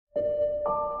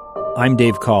I'm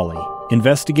Dave Cawley,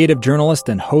 investigative journalist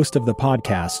and host of the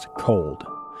podcast Cold.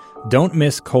 Don't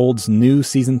miss Cold's new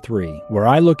Season 3, where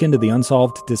I look into the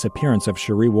unsolved disappearance of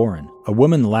Cherie Warren, a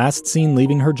woman last seen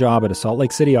leaving her job at a Salt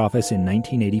Lake City office in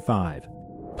 1985.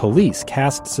 Police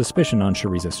cast suspicion on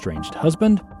Cherie's estranged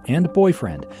husband and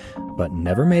boyfriend, but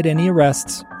never made any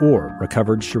arrests or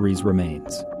recovered Cherie's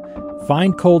remains.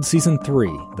 Find Cold Season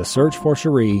 3, The Search for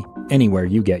Cherie, anywhere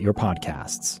you get your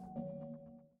podcasts.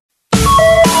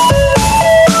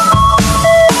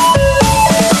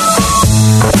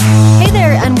 Hey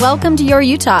there, and welcome to Your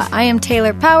Utah. I am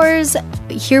Taylor Powers,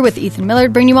 here with Ethan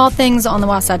Millard, bringing you all things on the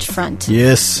Wasatch Front.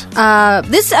 Yes.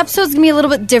 This episode's going to be a little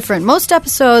bit different. Most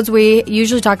episodes, we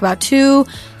usually talk about two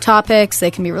topics.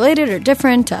 They can be related or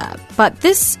different, but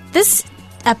this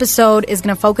episode is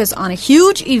going to focus on a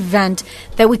huge event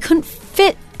that we couldn't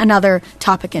fit another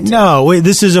topic into. No, wait,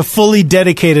 this is a fully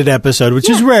dedicated episode, which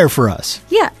is rare for us.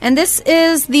 Yeah, and this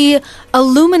is the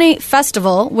Illuminate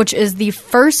Festival, which is the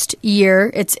first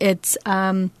year. It's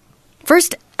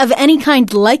first of any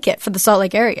kind like it for the Salt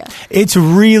Lake area. It's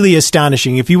really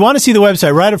astonishing. If you want to see the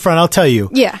website right up front, I'll tell you.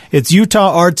 Yeah. It's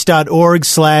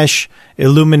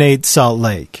utaharts.org/Illuminate Salt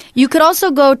Lake. You could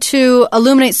also go to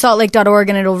illuminatesaltlake.org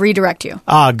and it'll redirect you.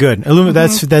 Ah, good.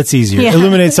 That's easier. Yeah.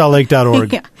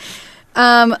 Illuminatesaltlake.org. Yeah.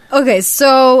 Okay,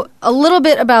 so a little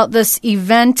bit about this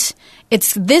event.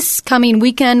 It's this coming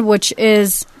weekend, which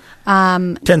is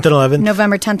 10th and 11th.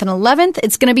 November 10th and 11th.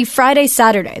 It's going to be Friday,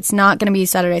 Saturday. It's not going to be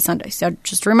Saturday, Sunday. So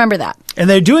just remember that. And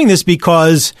they're doing this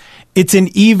because it's an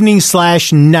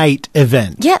evening/night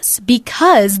event. Yes,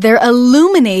 because they're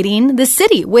illuminating the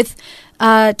city with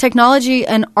technology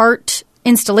and art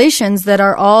installations that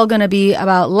are all going to be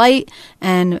about light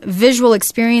and visual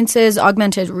experiences,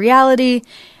 augmented reality,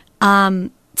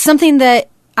 something that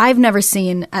I've never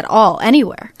seen at all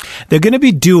anywhere. They're going to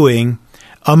be doing,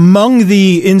 among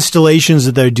the installations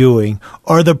that they're doing,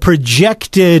 are the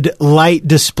projected light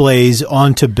displays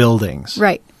onto buildings.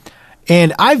 Right.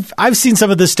 And I've seen some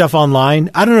of this stuff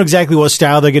online. I don't know exactly what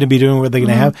style they're going to be doing, what they're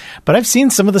going to have, but I've seen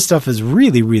some of the stuff is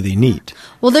really, really neat.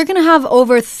 Well, they're going to have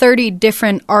over 30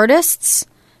 different artists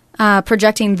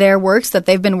projecting their works that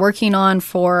they've been working on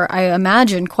for, I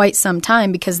imagine, quite some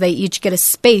time, because they each get a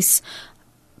space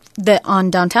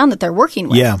on downtown that they're working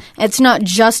with. Yeah. It's not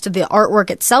just the artwork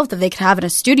itself that they could have in a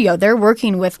studio. They're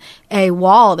working with a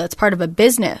wall that's part of a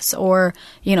business, or,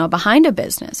 behind a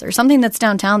business, or something that's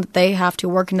downtown that they have to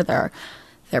work into their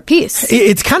piece.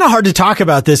 It's kind of hard to talk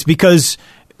about this because,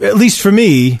 at least for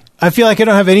me, I feel like I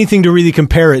don't have anything to really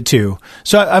compare it to.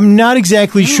 So I'm not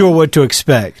exactly sure what to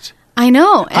expect. I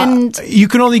know. And you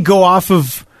can only go off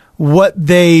of what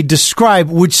they describe,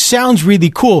 which sounds really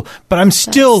cool, but I'm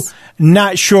still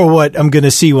not sure what I'm going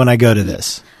to see when I go to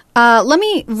this. Let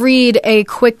me read a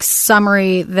quick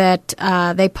summary that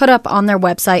they put up on their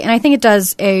website, and I think it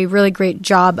does a really great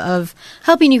job of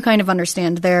helping you kind of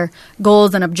understand their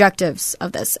goals and objectives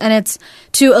of this. And it's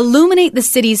to illuminate the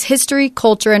city's history,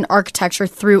 culture, and architecture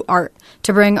through art,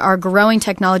 to bring our growing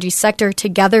technology sector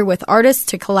together with artists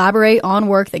to collaborate on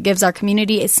work that gives our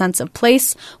community a sense of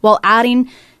place while adding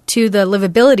to the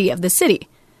livability of the city,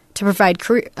 to provide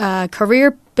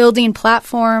career-building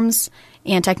platforms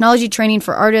and technology training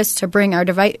for artists, to bring our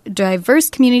diverse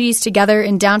communities together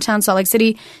in downtown Salt Lake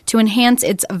City to enhance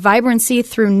its vibrancy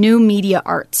through new media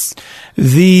arts.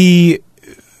 The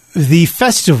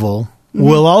festival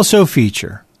will also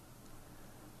feature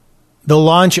the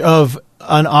launch of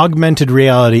an augmented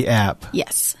reality app.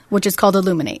 Yes, which is called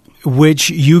Illuminate. Which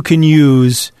you can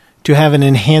use to have an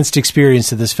enhanced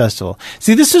experience at this festival.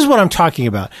 See, this is what I'm talking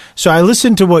about. So I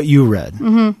listened to what you read.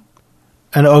 Mm-hmm.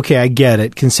 And okay, I get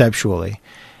it conceptually.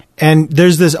 And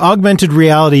there's this augmented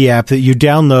reality app that you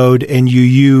download and you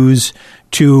use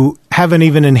to have an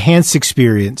even enhanced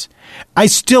experience. I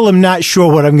still am not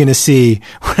sure what I'm going to see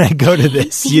when I go to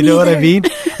this. You know what I mean?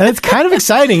 And it's kind of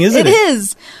exciting, isn't it? It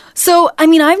is. So, I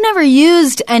mean, I've never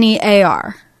used any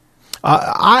AR.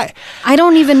 I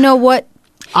don't even know what...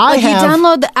 you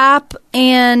download the app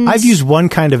and... I've used one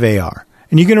kind of AR.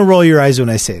 And you're going to roll your eyes when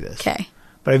I say this. Okay.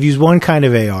 But I've used one kind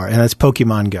of AR, and that's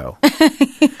Pokemon Go.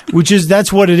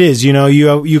 That's what it is.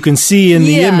 You can see in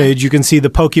the image, you can see the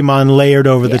Pokemon layered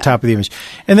over the top of the image.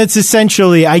 And that's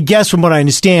essentially, I guess from what I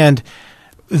understand,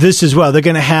 this as well. They're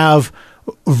going to have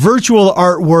virtual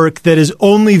artwork that is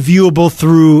only viewable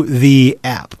through the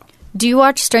app. Do you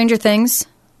watch Stranger Things?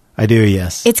 I do,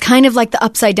 yes. It's kind of like the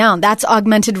Upside Down. That's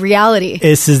augmented reality.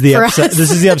 This is the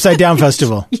Upside Down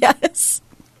Festival. Yes.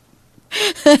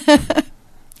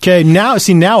 Okay,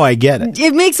 now I get it.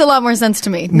 It makes a lot more sense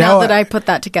to me now that I put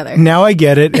that together. Now I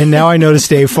get it, and now I know to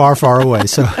stay far, far away.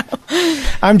 So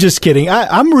I'm just kidding.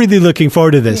 I'm really looking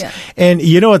forward to this. Yeah. And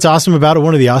you know what's awesome about it?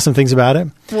 One of the awesome things about it?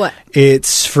 What?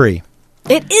 It's free.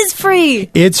 It is free.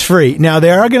 It's free. Now,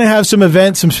 they are going to have some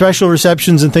events, some special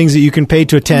receptions and things that you can pay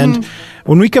to attend. Mm-hmm.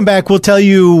 When we come back, we'll tell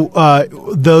you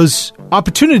those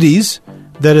opportunities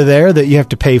that are there that you have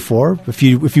to pay for if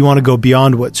you want to go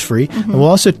beyond what's free. Mm-hmm. And we'll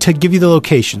also give you the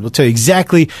location. We'll tell you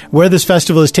exactly where this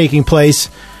festival is taking place.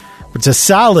 It's a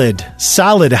solid,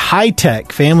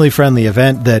 high-tech, family-friendly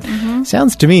event that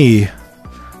sounds to me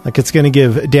like it's going to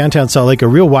give downtown Salt Lake a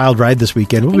real wild ride this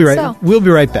weekend. We'll be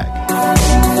right back.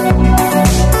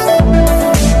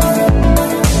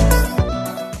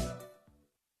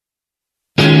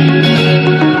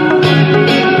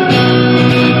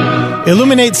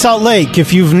 Illuminate Salt Lake.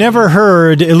 If you've never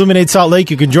heard Illuminate Salt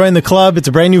Lake, you can join the club. It's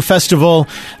a brand new festival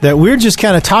that we're just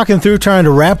kind of talking through, trying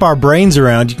to wrap our brains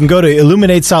around. You can go to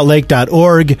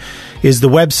illuminatesaltlake.org is the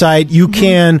website. You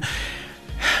can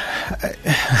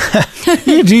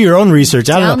you do your own research.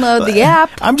 I don't know. Download the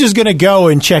app. I'm just going to go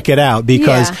and check it out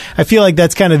because I feel like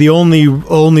that's kind of the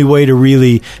only way to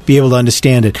really be able to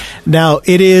understand it. Now,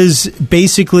 it is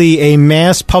basically a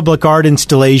mass public art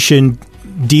installation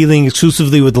dealing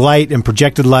exclusively with light and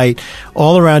projected light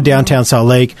all around downtown Salt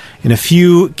Lake in a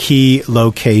few key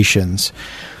locations.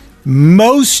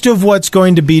 Most of what's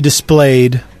going to be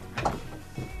displayed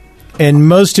and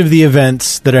most of the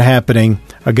events that are happening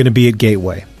are going to be at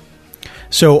Gateway.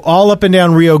 So all up and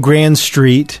down Rio Grande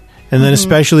Street, and then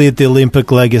especially at the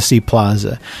Olympic Legacy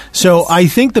Plaza. So I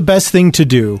think the best thing to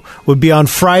do would be on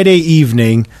Friday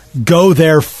evening, go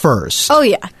there first. Oh,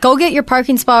 yeah. Go get your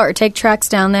parking spot or take tracks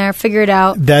down there. Figure it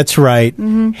out. That's right.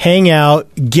 Mm-hmm. Hang out.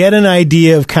 Get an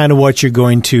idea of kind of what you're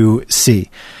going to see.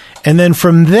 And then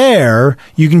from there,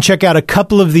 you can check out a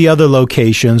couple of the other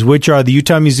locations, which are the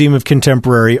Utah Museum of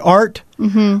Contemporary Art,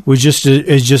 which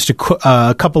is just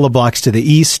a couple of blocks to the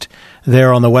east,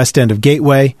 there on the west end of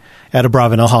Gateway, at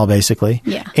Abravanel Hall, basically.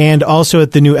 Yeah. And also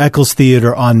at the new Eccles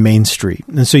Theater on Main Street.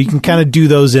 And so you can kind of do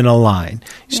those in a line.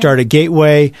 You start at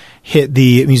Gateway, hit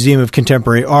the Museum of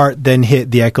Contemporary Art, then hit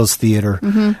the Eccles Theater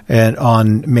and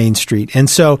on Main Street. And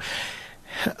so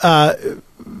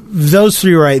those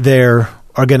three right there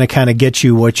are going to kind of get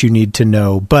you what you need to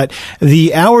know. But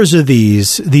the hours of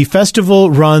the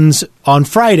festival runs on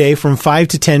Friday from 5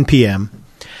 to 10 p.m.,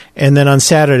 and then on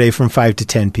Saturday from 5 to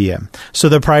 10 p.m. So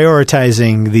they're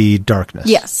prioritizing the darkness.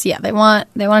 Yes, yeah. They want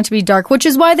it to be dark, which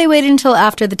is why they waited until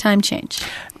after the time change.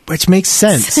 Which makes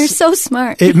sense. They're so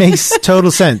smart. It makes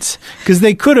total sense. Because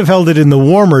they could have held it in the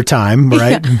warmer time,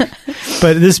 right? Yeah.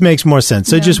 But this makes more sense.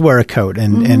 So just wear a coat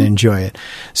and enjoy it.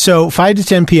 So 5 to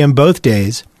 10 p.m. both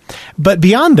days. But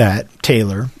beyond that,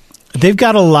 Taylor, they've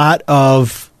got a lot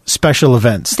of special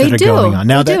events that are going on.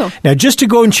 Now, now, just to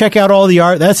go and check out all the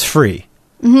art, that's free.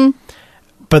 Mm-hmm.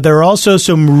 But there are also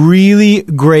some really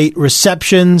great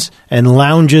receptions and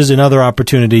lounges and other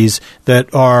opportunities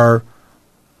that are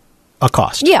a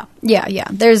cost. Yeah.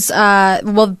 There's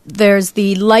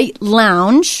the Light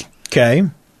Lounge. Okay.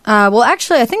 Well,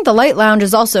 actually, I think the Light Lounge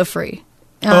is also free.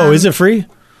 Is it free?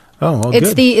 Oh, well,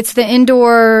 it's good. It's the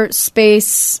indoor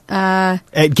space at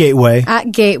Gateway.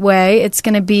 At Gateway, it's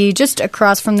going to be just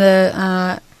across from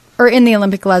the or in the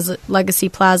Olympic Legacy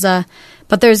Plaza.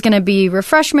 But there's going to be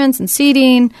refreshments and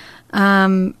seating,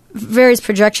 various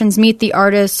projections, meet the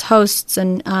artists, hosts,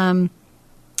 and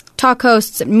talk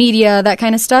hosts, media, that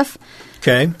kind of stuff.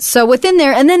 Okay. So within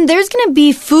there, and then there's going to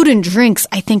be food and drinks,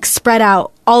 I think, spread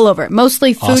out all over.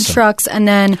 Mostly food trucks and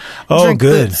then drink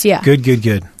booths. Yeah.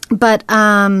 Good. But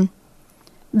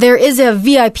there is a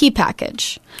VIP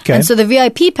package. Okay. And so the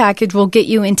VIP package will get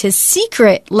you into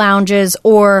secret lounges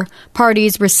or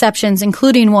parties, receptions,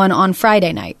 including one on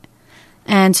Friday night.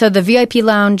 And so the VIP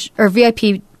lounge or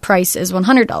VIP price is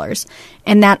 $100.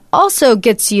 And that also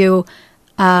gets you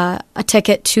a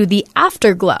ticket to the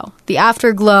Afterglow. The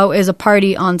Afterglow is a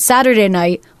party on Saturday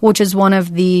night, which is one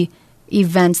of the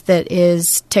events that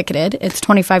is ticketed. It's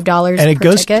 $25 and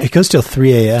per ticket. It goes till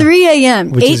 3 a.m. 3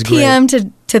 a.m. 8 p.m.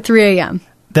 to 3 a.m.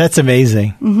 That's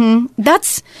amazing. Mm-hmm.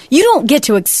 You don't get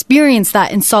to experience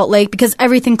that in Salt Lake because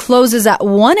everything closes at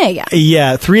 1 a.m.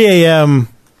 Yeah, 3 a.m.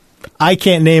 I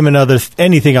can't name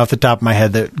anything off the top of my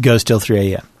head that goes till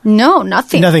 3 a.m. No,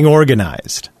 nothing. Nothing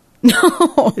organized.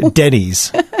 No.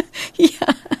 Denny's.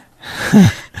 Yeah.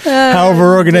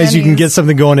 However organized Denny's. You can get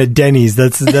something going at Denny's.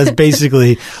 That's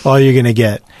basically all you're going to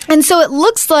get. And so it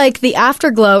looks like the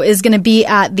Afterglow is going to be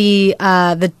at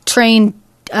the train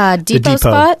depot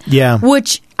spot,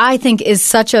 which I think is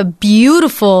such a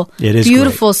beautiful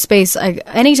space.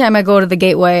 Anytime I go to the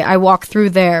Gateway, I walk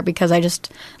through there because I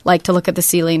just like to look at the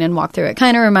ceiling and walk through it.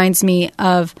 Kind of reminds me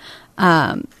of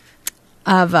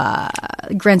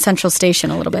Grand Central Station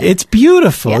a little bit. It's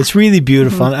beautiful. Yeah. It's really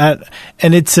beautiful, and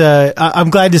it's. I'm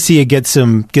glad to see it get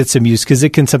some use because it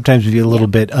can sometimes be a little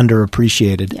bit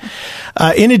underappreciated.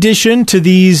 Yeah. In addition to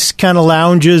these kind of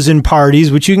lounges and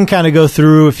parties, which you can kind of go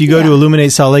through if you go to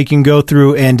Illuminate Salt Lake, you can go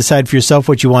through and decide for yourself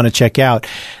what you want to check out.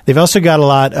 They've also got a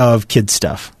lot of kids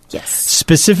stuff. Yes,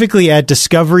 specifically at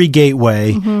Discovery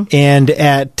Gateway and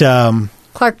at.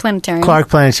 Clark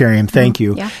Planetarium, thank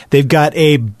you. Yeah. They've got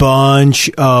a bunch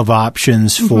of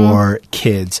options for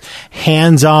kids.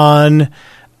 Hands-on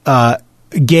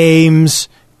games,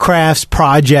 crafts,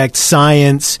 projects,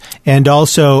 science, and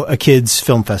also a kids'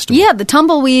 film festival. Yeah, the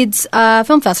Tumbleweeds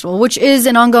Film Festival, which is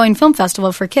an ongoing film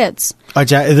festival for kids.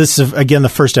 This is, again, the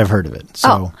first I've heard of it.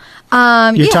 So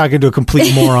you're talking to a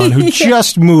complete moron who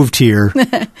just moved here.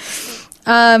 No,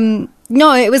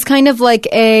 it was kind of like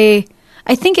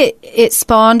I think it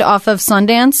spawned off of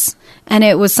Sundance, and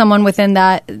it was someone within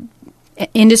that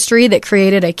industry that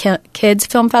created a kids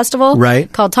film festival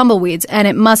called Tumbleweeds, and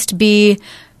it must be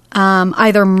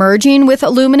either merging with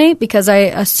Illuminate, because I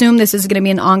assume this is going to be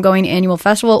an ongoing annual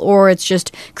festival, or it's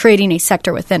just creating a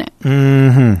sector within it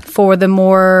for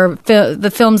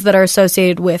the films that are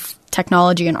associated with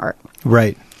technology and art.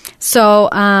 Right. So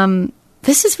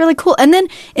this is really cool. And then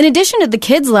in addition to the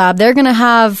kids lab, they're going to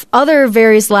have other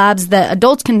various labs that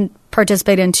adults can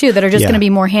participate in too that are just going to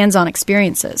be more hands-on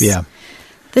experiences. Yeah.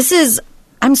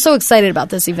 I'm so excited about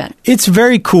this event. It's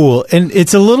very cool. And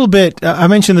it's a little bit, I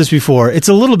mentioned this before, it's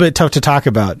a little bit tough to talk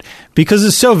about because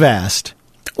it's so vast.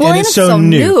 Well, and it's so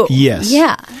new. Yes.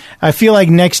 Yeah. I feel like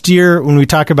next year when we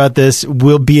talk about this,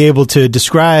 we'll be able to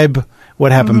describe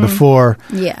what happened before.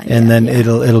 Yeah. And then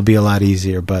it'll be a lot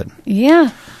easier. But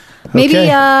yeah.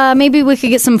 Maybe we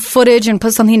could get some footage and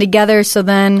put something together, so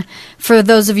then for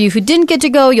those of you who didn't get to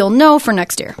go, you'll know for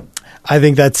next year. I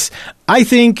think that's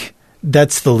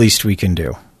the least we can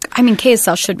do. I mean,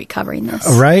 KSL should be covering this.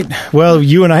 Right? Well,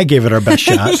 you and I gave it our best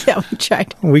shot. Yeah, we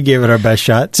tried. We gave it our best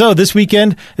shot. So this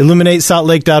weekend,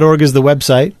 illuminatesaltlake.org is the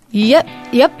website. Yep.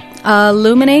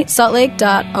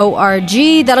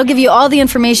 illuminatesaltlake.org. That'll give you all the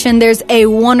information. There's a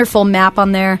wonderful map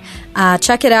on there.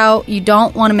 Check it out. You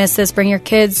don't want to miss this. Bring your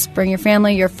kids, bring your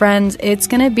family, your friends. It's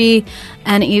going to be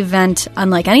an event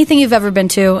unlike anything you've ever been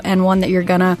to, and one that you're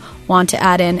going to want to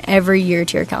add in every year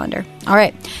to your calendar. All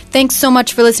right. Thanks so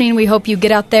much for listening. We hope you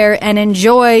get out there and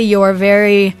enjoy your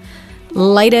very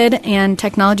lighted and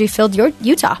technology-filled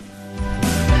Utah.